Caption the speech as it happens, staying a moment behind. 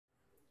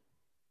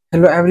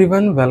Hello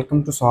everyone,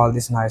 welcome to solve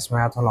this nice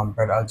math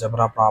Olympiad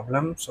algebra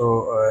problem.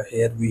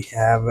 Here we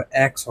have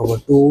x over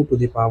 2 to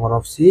the power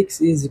of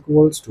 6 is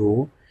equals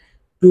to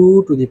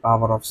 2 to the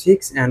power of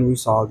 6, and we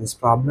solve this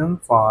problem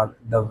for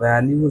the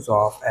values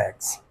of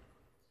x.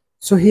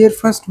 So here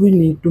first we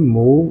need to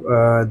move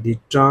the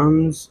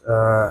terms.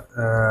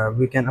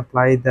 We can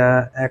apply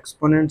the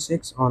exponent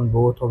 6 on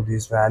both of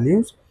these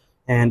values,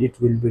 and it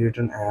will be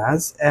written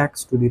as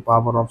x to the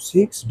power of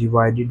 6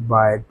 divided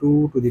by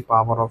 2 to the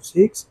power of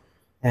 6,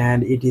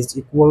 and it is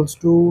equals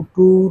to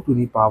 2 to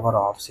the power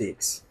of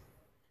 6.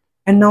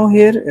 And now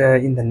here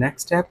in the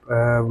next step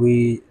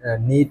we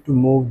need to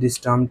move this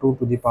term 2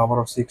 to the power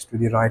of 6 to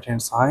the right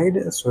hand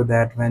side, so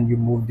that when you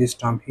move this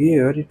term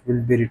here, it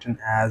will be written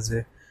as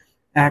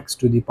x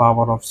to the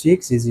power of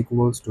 6 is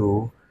equals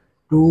to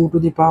 2 to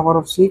the power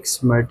of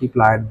 6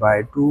 multiplied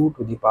by 2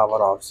 to the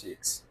power of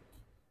 6.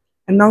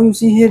 And now you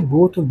see here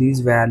both of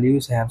these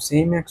values have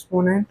same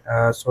exponent,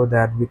 so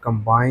that we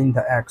combine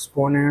the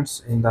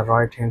exponents in the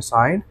right hand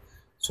side.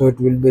 So it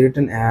will be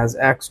written as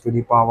x to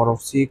the power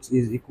of 6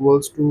 is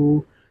equals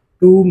to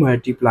 2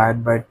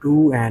 multiplied by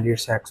 2, and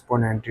its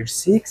exponent is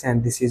 6,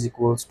 and this is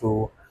equals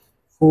to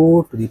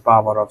 4 to the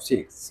power of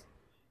 6.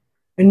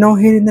 And now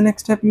here in the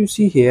next step, you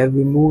see here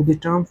we move the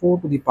term 4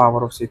 to the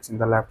power of 6 in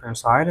the left hand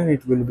side, and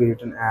it will be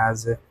written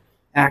as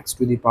x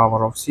to the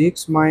power of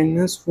 6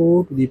 minus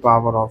 4 to the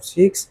power of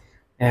 6,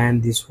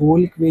 and this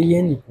whole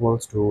equation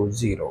equals to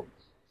 0.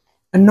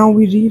 And now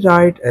we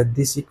rewrite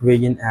this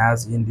equation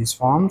as in this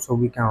form. So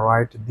we can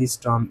write this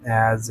term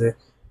as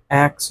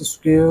x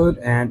squared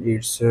and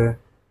its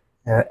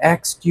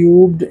x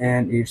cubed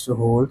and its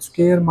whole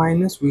square,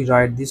 minus we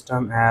write this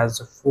term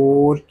as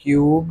 4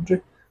 cubed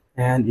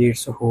and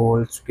its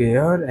whole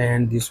square,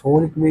 and this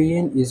whole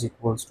equation is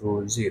equals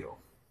to 0.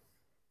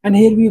 And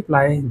here we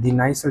apply the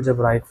nice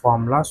algebraic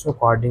formula. So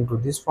according to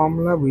this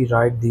formula, we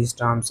write these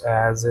terms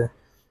as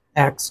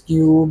x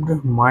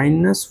cubed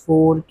minus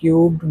 4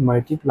 cubed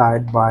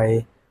multiplied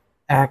by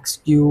x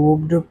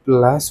cubed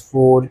plus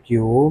 4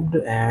 cubed,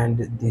 and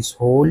this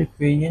whole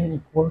equation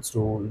equals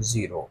to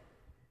 0.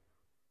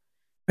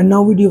 And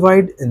now we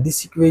divide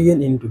this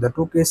equation into the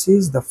two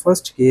cases. The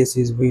first case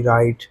is we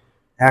write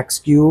x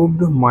cubed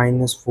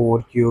minus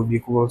 4 cubed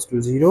equals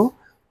to 0,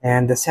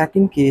 and the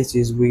second case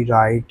is we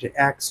write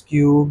x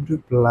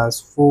cubed plus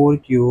 4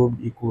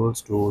 cubed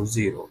equals to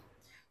 0.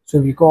 So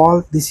we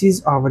call this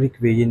is our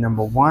equation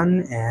number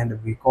 1,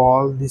 and we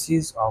call this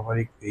is our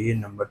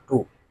equation number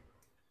 2.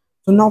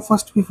 So now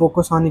first we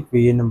focus on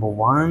equation number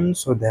 1,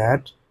 so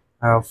that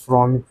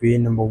from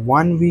equation number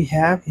 1 we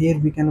have here,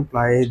 we can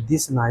apply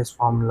this nice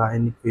formula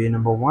in equation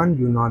number 1.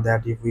 You know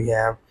that if we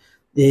have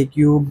a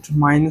cubed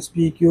minus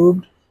b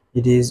cubed,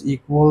 it is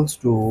equals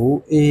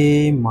to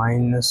a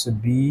minus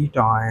b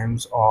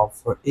times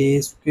of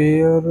a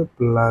square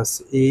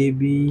plus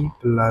ab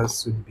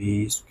plus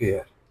b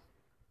square.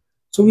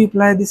 So we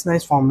apply this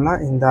nice formula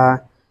in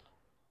the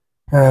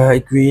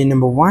equation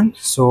number 1.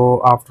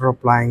 So after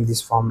applying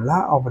this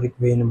formula, our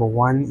equation number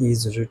 1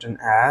 is written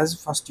as,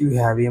 first you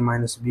have a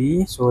minus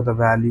b, so the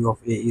value of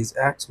a is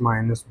x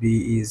minus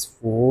b is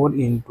 4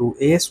 into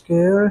a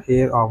square.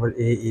 Here our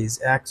a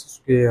is x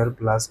square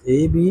plus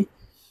ab,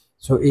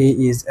 so a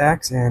is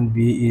x and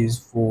b is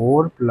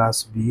 4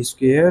 plus b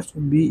square, so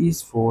b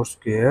is 4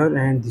 square,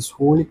 and this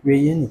whole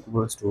equation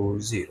equals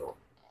to 0.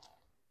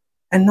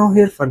 And now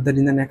here further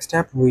in the next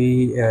step,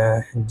 we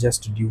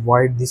just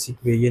divide this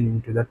equation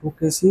into the two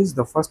cases.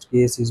 The first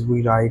case is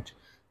we write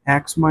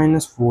x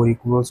minus 4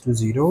 equals to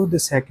 0. The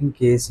second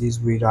case is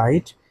we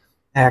write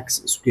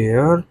x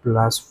square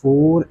plus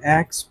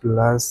 4x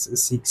plus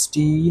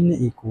 16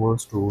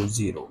 equals to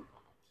 0.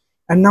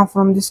 And now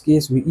from this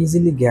case we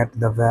easily get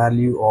the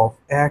value of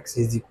x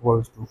is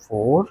equals to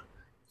 4.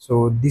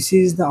 So this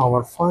is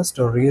our first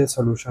real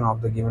solution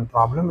of the given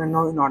problem. And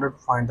now in order to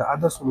find the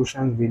other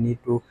solutions, we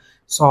need to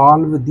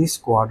solve this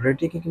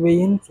quadratic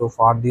equation. So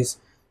for this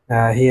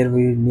here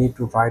we need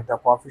to write the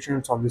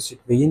coefficients of this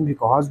equation,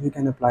 because we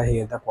can apply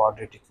here the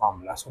quadratic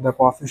formula. So the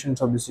coefficients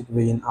of this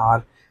equation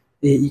are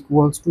a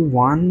equals to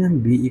 1,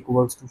 b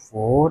equals to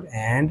 4,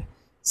 and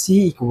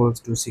c equals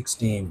to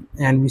 16.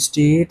 And we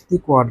state the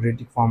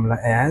quadratic formula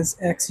as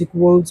x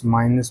equals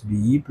minus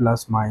b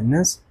plus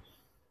minus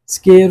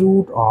square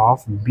root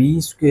of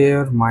b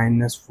square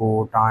minus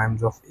 4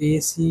 times of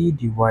ac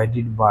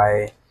divided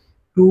by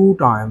 2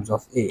 times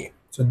of a.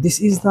 So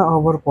this is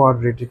our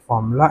quadratic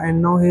formula.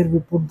 And now here we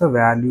put the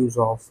values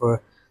of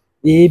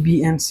a,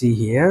 b and c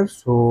here.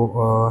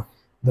 So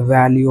the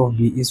value of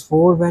b is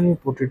 4. When we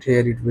put it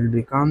here, it will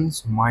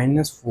becomes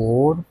minus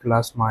 4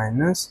 plus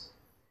minus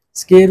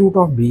square root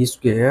of b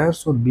square.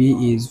 So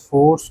b is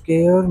 4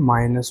 square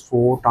minus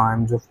 4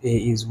 times of a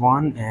is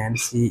 1 and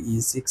c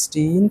is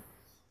 16,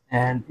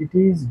 and it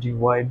is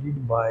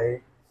divided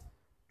by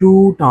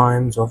 2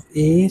 times of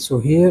a. So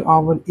here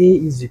our a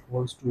is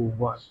equals to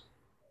 1.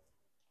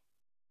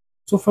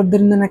 So further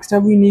in the next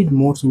step we need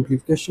more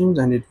simplifications,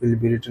 and it will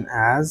be written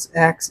as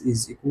x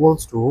is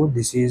equals to,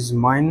 this is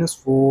minus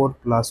 4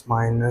 plus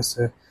minus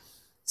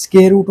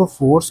Square root of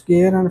 4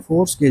 square, and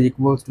 4 square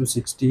equals to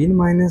 16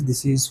 minus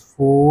this is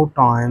 4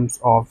 times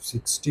of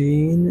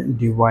 16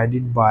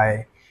 divided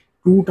by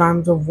 2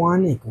 times of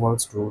 1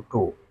 equals to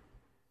 2.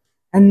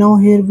 And now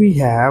here we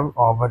have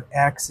our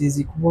x is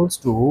equals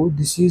to,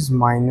 this is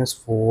minus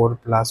 4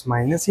 plus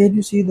minus. Here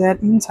you see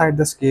that inside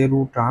the square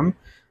root term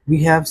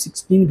we have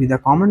 16 with a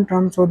common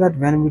term, so that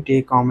when we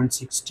take common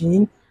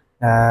 16,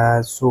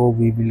 so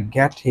we will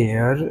get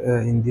here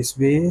in this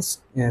way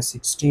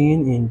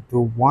 16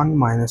 into 1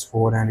 minus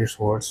 4 and its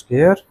whole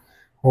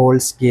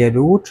square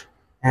root,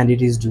 and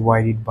it is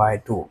divided by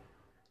 2.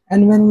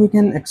 And when we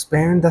can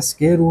expand the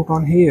square root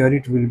on here,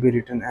 it will be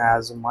written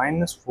as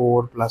minus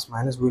 4 plus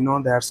minus. We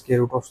know that square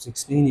root of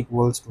 16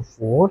 equals to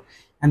 4,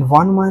 and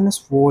 1 minus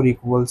 4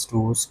 equals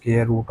to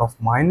square root of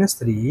minus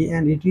 3,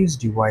 and it is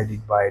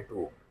divided by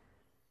 2.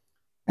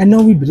 And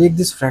now we break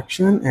this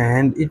fraction,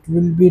 and it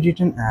will be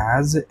written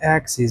as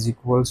x is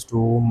equals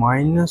to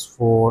minus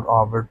 4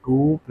 over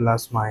 2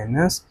 plus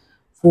minus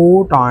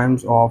 4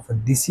 times of,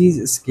 this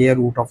is square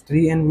root of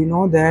 3, and we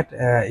know that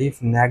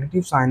if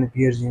negative sign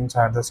appears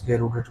inside the square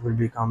root, it will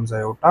become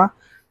iota,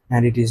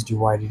 and it is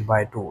divided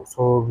by 2.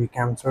 So we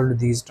cancelled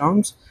these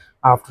terms.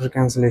 After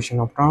cancellation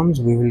of terms,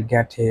 we will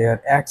get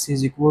here x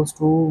is equals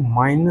to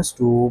minus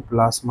 2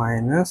 plus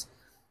minus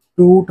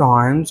 2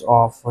 times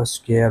of a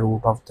square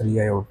root of 3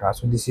 iota.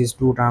 So this is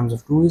 2 times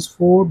of 2 is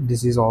 4.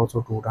 This is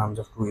also 2 times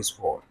of 2 is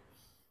 4.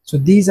 So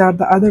these are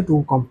the other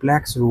two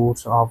complex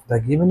roots of the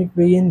given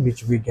equation,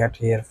 which we get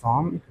here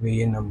from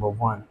equation number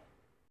 1.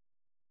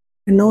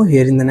 And now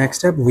here in the next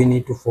step, we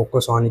need to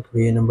focus on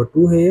equation number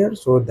 2 here,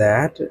 so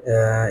that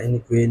in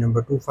equation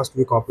number 2, first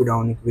we copy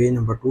down equation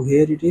number 2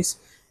 here. It is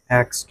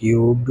x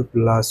cubed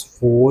plus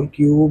 4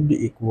 cubed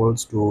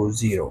equals to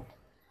 0.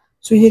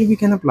 So here we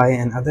can apply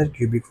another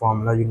cubic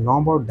formula. You know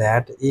about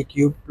that, a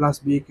cubed plus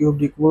b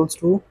cubed equals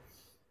to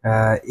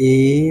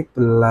a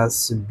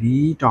plus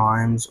b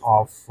times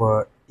of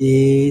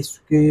a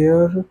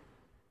square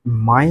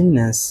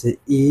minus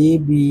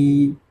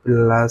ab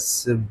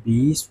plus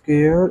b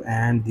square,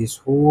 and this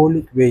whole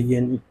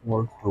equation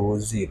equal to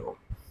 0.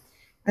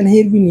 And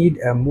here we need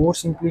more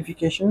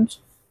simplifications,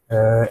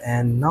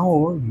 and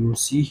now you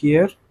see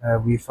here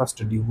we first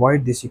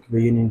divide this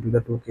equation into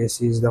the two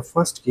cases. The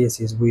first case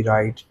is we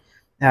write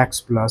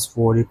x plus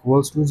 4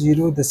 equals to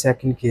 0. The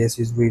second case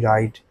is we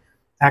write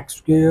x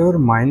square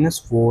minus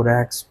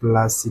 4x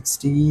plus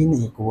 16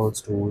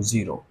 equals to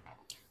 0.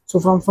 So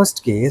from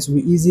first case,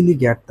 we easily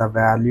get the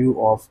value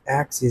of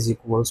x is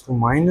equals to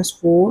minus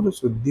 4.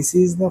 So this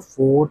is the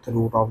fourth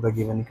root of the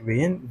given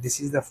equation. This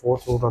is the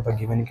fourth root of the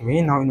given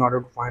equation. Now in order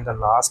to find the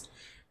last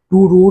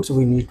two roots,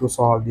 we need to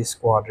solve this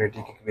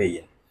quadratic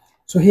equation.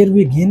 So here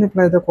we again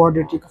apply the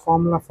quadratic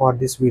formula. For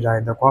this we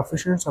write the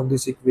coefficients of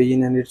this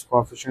equation, and its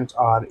coefficients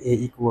are a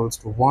equals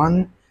to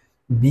 1,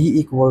 b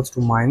equals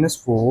to minus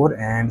 4,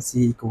 and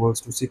c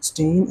equals to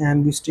 16.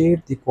 And we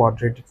state the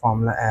quadratic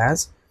formula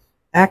as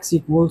x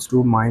equals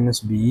to minus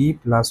b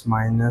plus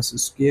minus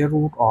square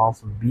root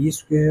of b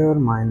square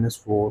minus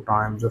 4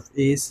 times of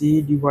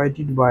ac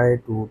divided by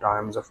 2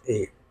 times of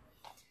a.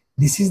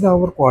 This is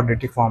our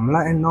quadratic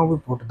formula, and now we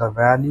put the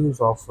values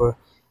of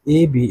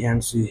a, b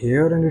and c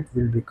here, and it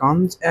will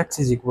becomes x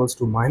is equals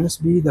to minus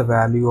b. The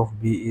value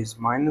of b is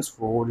minus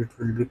 4. It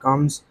will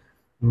becomes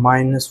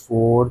minus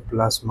 4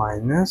 plus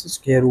minus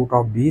square root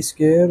of b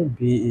square.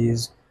 B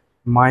is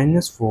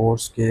minus 4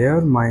 square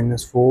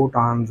minus 4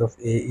 times of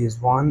a is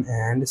 1,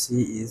 and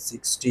c is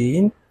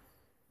 16,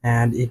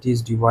 and it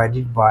is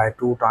divided by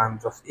 2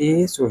 times of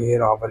a. So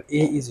here our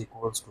a is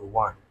equals to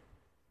 1.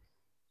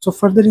 So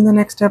further in the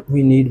next step,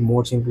 we need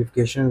more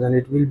simplifications, and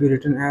it will be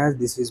written as,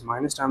 this is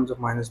minus times of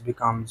minus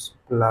becomes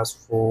plus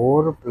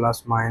 4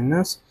 plus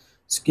minus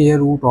square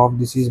root of,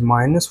 this is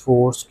minus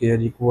 4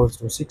 square equals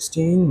to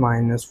 16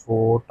 minus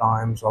 4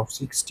 times of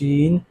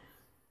 16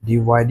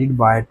 divided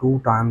by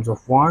 2 times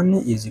of 1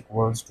 is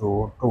equals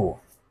to 2.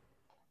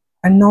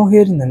 And now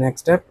here in the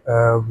next step,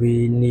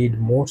 we need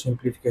more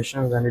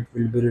simplifications, and it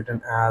will be written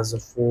as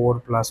 4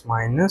 plus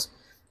minus.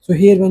 So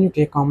here when you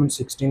take common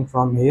 16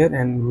 from here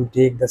and we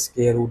take the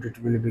square root,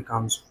 it will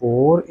becomes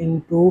 4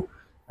 into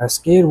a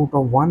square root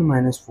of 1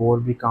 minus 4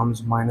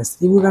 becomes minus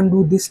 3. We can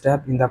do this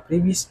step in the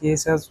previous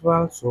case as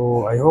well.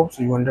 So I hope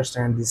so you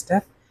understand this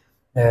step.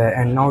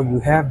 And now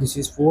you have, this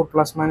is 4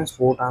 plus minus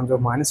 4 times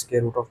of minus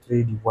square root of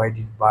 3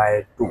 divided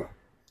by 2.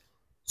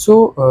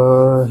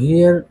 So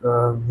here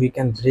we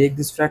can break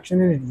this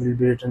fraction, and it will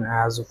be written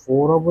as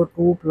 4 over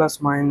 2 plus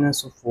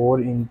minus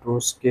 4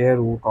 into square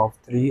root of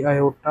 3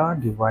 iota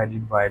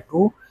divided by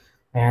 2,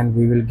 and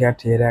we will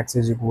get here x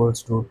is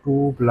equals to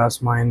 2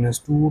 plus minus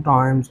 2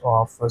 times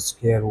of a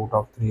square root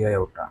of 3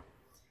 iota.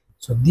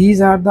 So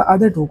these are the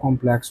other two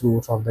complex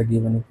roots of the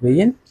given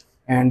equation,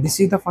 and this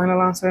is the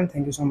final answer. And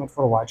thank you so much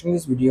for watching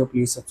this video.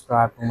 Please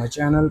subscribe to my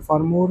channel for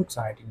more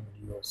exciting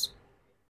videos.